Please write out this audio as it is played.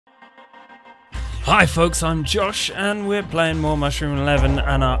Hi folks, I'm Josh and we're playing more Mushroom 11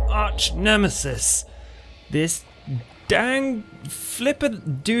 and our arch nemesis. This dang flipper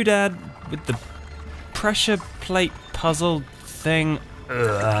doodad with the pressure plate puzzle thing.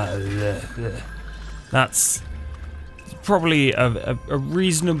 That's probably a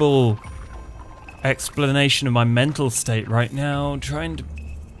reasonable explanation of my mental state right now. Trying to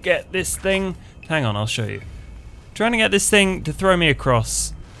get this thing, hang on, I'll show you. Trying to get this thing to throw me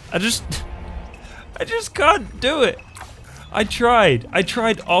across. I just can't do it. I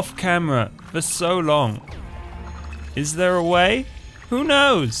tried off camera for so long. Is there a way? Who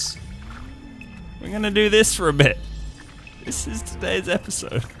knows? We're gonna do this for a bit. This is today's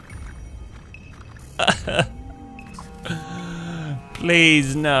episode.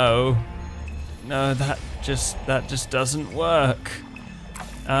 Please, no. No, that just doesn't work.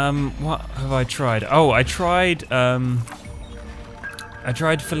 What have I tried? Oh, I tried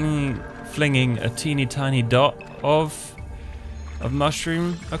flinging a teeny tiny dot of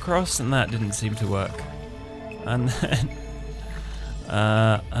mushroom across, and that didn't seem to work. And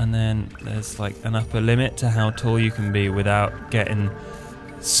then there's like an upper limit to how tall you can be without getting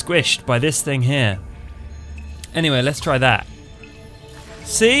squished by this thing here. Anyway, let's try that.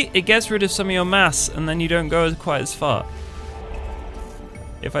 See, it gets rid of some of your mass, and then you don't go quite as far.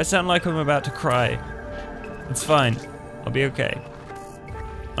 If I sound like I'm about to cry, it's fine. I'll be okay.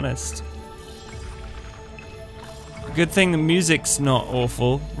 Honest. Good thing the music's not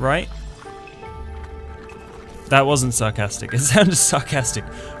awful, right? That wasn't sarcastic. It sounded sarcastic.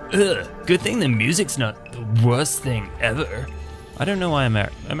 Ugh, good thing the music's not the worst thing ever. I don't know why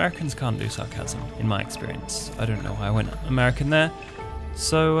Americans can't do sarcasm, in my experience. I don't know why I went American there.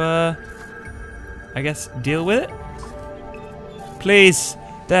 So, I guess deal with it? Please.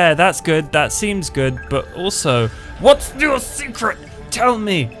 There, that's good. That seems good. But also, what's your secret? Tell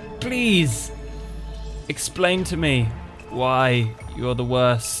me, please. Explain to me why you're the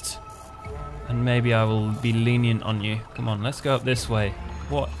worst, and maybe I will be lenient on you. Come on, let's go up this way.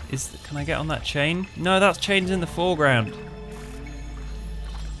 What is? Can I get on that chain? No, that chain's in the foreground.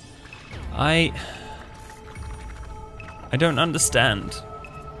 I don't understand.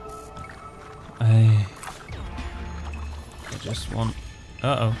 I just want.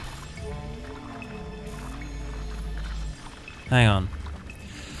 Uh-oh. Hang on.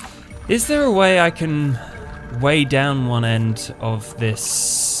 Is there a way I can weigh down one end of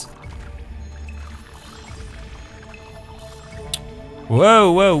this?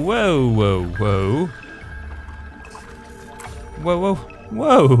 Whoa, whoa, whoa, whoa, whoa. Whoa, whoa,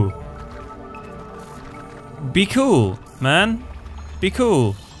 whoa. Be cool, man. Be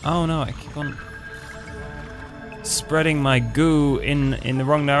cool. Oh no, I keep on spreading my goo in the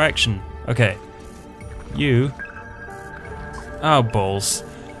wrong direction. Okay. You. Oh, balls.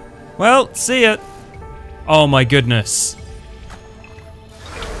 Well, see ya. Oh my goodness.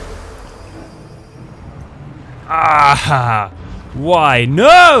 Ah! Why?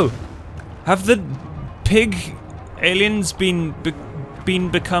 No! Have the pig aliens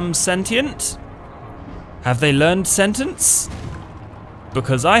become sentient? Have they learned sentence?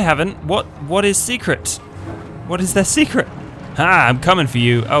 Because I haven't. What is secret? What is their secret? Ha! I'm coming for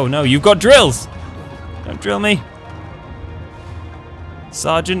you. Oh no, you've got drills. Don't drill me.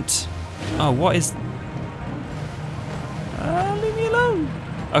 Sergeant. Oh, what is... leave me alone.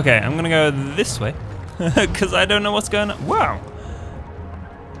 Okay, I'm gonna go this way. Because I don't know what's going on. Wow.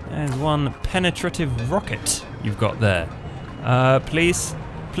 There's one penetrative rocket you've got there. Please.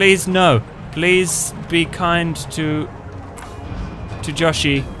 Please, no. Please be kind to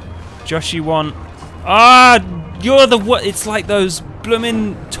Joshy. Joshy one. Ah! You're the what? It's like those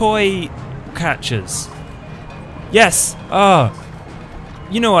bloomin' toy catchers. Yes. Oh.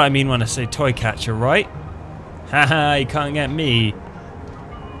 You know what I mean when I say toy catcher, right? Haha, you can't get me.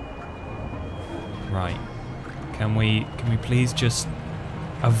 Right. Can we please just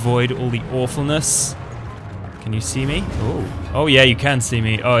avoid all the awfulness? Can you see me? Oh. Oh yeah, you can see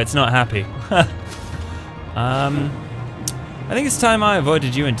me. Oh, it's not happy. I think it's time I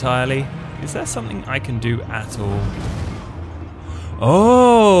avoided you entirely. Is there something I can do at all?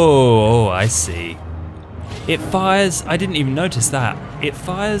 Oh, I see. It fires, I didn't even notice that. It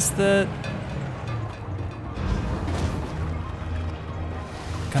fires the...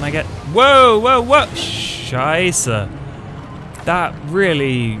 Can I get... Whoa, whoa, whoa! Scheisse. That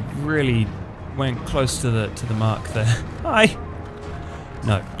really went close to the mark there. Hi.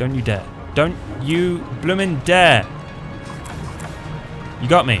 No, don't you dare. Don't you bloomin' dare. You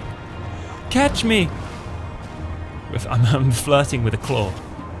got me. Catch me. I'm flirting with a claw.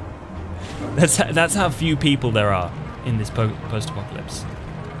 That's how few people there are in this post-apocalypse.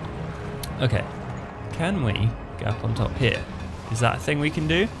 Okay, can we get up on top here? Is that a thing we can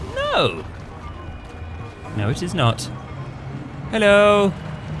do? No! No, it is not. Hello!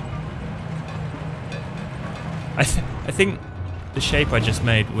 I think the shape I just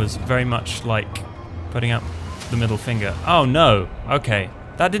made was very much like putting up the middle finger. Oh no! Okay,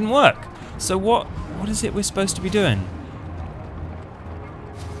 that didn't work. So what is it we're supposed to be doing?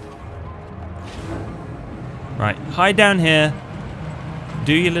 Right, hide down here.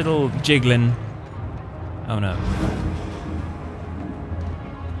 Do your little jiggling. Oh no.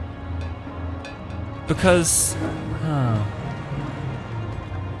 Because... oh.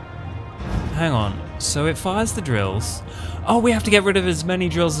 Hang on. So it fires the drills. Oh, we have to get rid of as many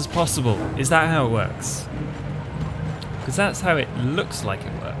drills as possible. Is that how it works? Because that's how it looks like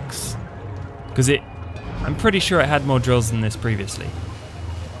it works. Because I'm pretty sure it had more drills than this previously.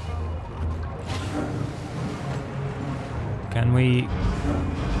 Can we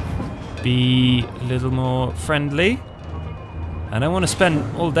be a little more friendly? I don't want to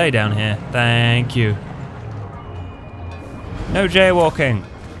spend all day down here. Thank you. No jaywalking.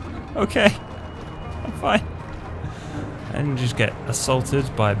 Okay. I'm fine. And just get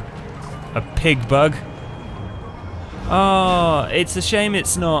assaulted by a pig bug. Oh, it's a shame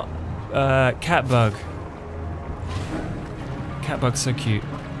it's not cat bug. Cat bug's so cute.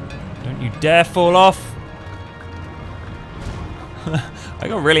 Don't you dare fall off. I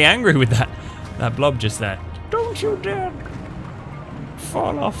got really angry with that blob just there. Don't you dare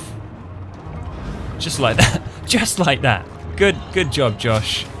fall off. Just like that. Just like that. Good job,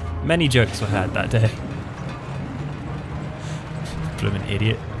 Josh. Many jokes were had that day. Bloomin'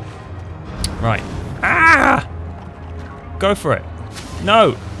 idiot. Right. Ah! Go for it.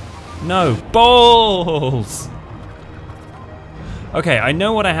 No. No. Balls! Okay, I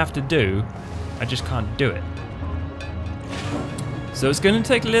know what I have to do. I just can't do it. So it's going to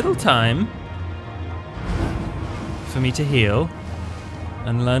take a little time for me to heal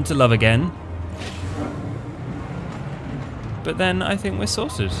and learn to love again. But then I think we're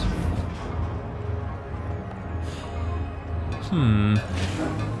sorted.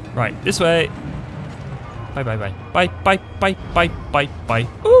 Right, this way. Bye, bye, bye. Bye, bye, bye, bye, bye, bye.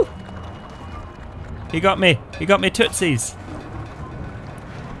 Ooh! He got me. He got me tootsies.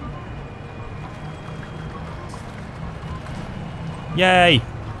 Yay!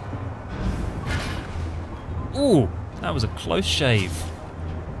 Ooh, that was a close shave.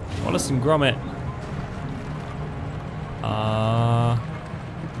 Wallace and Gromit.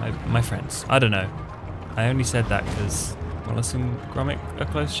 My friends. I don't know. I only said that because Wallace and Gromit: A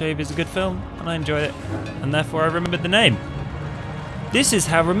Close Shave is a good film, and I enjoyed it, and therefore I remembered the name. This is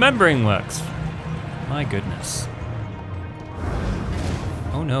how remembering works. My goodness.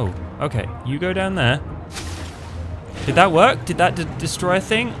 Oh no. Okay, you go down there. Did that work? Did that destroy a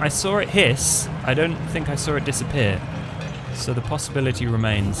thing? I saw it hiss. I don't think I saw it disappear. So the possibility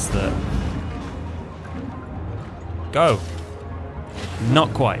remains that... Go.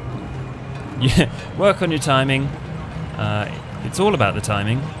 Not quite. Yeah, work on your timing. It's all about the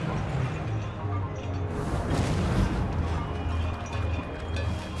timing.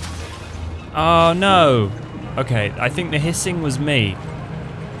 Oh no! Okay, I think the hissing was me.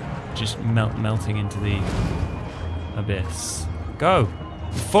 Just melting into the abyss. Go!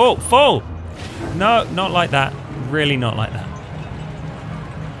 Fall! Fall! No, not like that. Really not like that.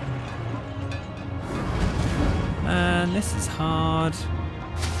 Man, this is hard.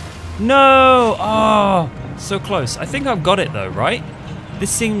 No! Oh! So close. I think I've got it though, right? This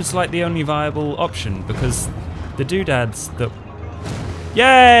seems like the only viable option because the doodads that...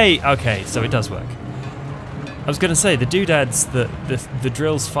 Yay! Okay, so it does work. I was going to say, the doodads that the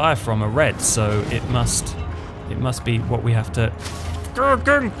drills fire from are red, so it must be what we have to... Go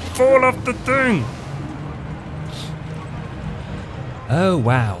again! Fall off the thing! Oh,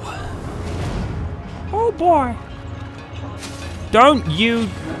 wow. Oh, boy. Don't you...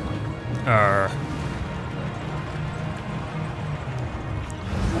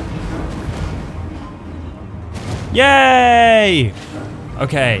 Yay!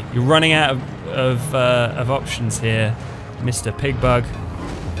 Okay, you're running out of options here, Mr. Pigbug.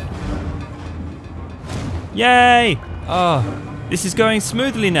 Yay! Oh, this is going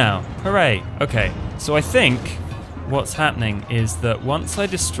smoothly now. Hooray. Okay, so I think what's happening is that once I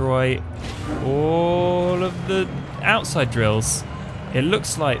destroy all of the outside drills, it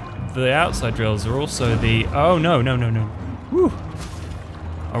looks like the outside drills are also the... Oh, no. Woo!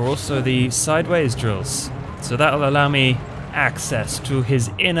 Are also the sideways drills. So that'll allow me access to his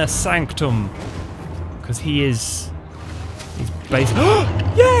inner sanctum. Because he's basically...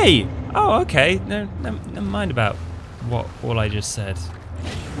 Yay! Oh, okay. Never mind about what all I just said.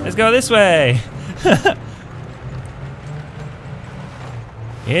 Let's go this way!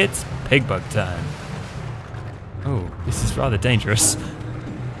 It's pig bug time. Oh, this is rather dangerous.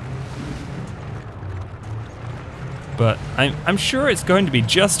 But I'm sure it's going to be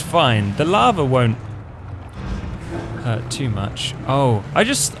just fine. The lava won't hurt too much. Oh, I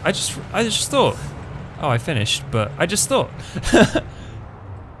just thought. Oh, I finished, but I just thought.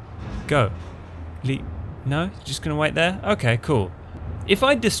 Go. No? You're just gonna wait there? Okay, cool. If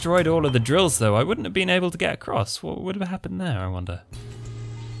I destroyed all of the drills though, I wouldn't have been able to get across. What would have happened there, I wonder?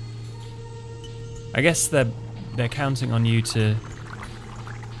 I guess they're counting on you to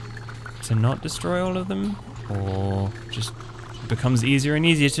not destroy all of them, or just becomes easier and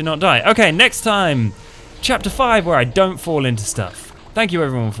easier to not die. Okay, next time, chapter 5, where I don't fall into stuff. Thank you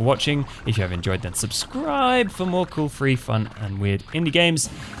everyone for watching. If you have enjoyed, then subscribe for more cool, free, fun, and weird indie games.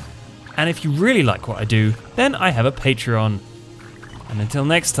 And if you really like what I do, then I have a Patreon. And until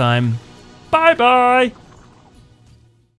next time, bye bye!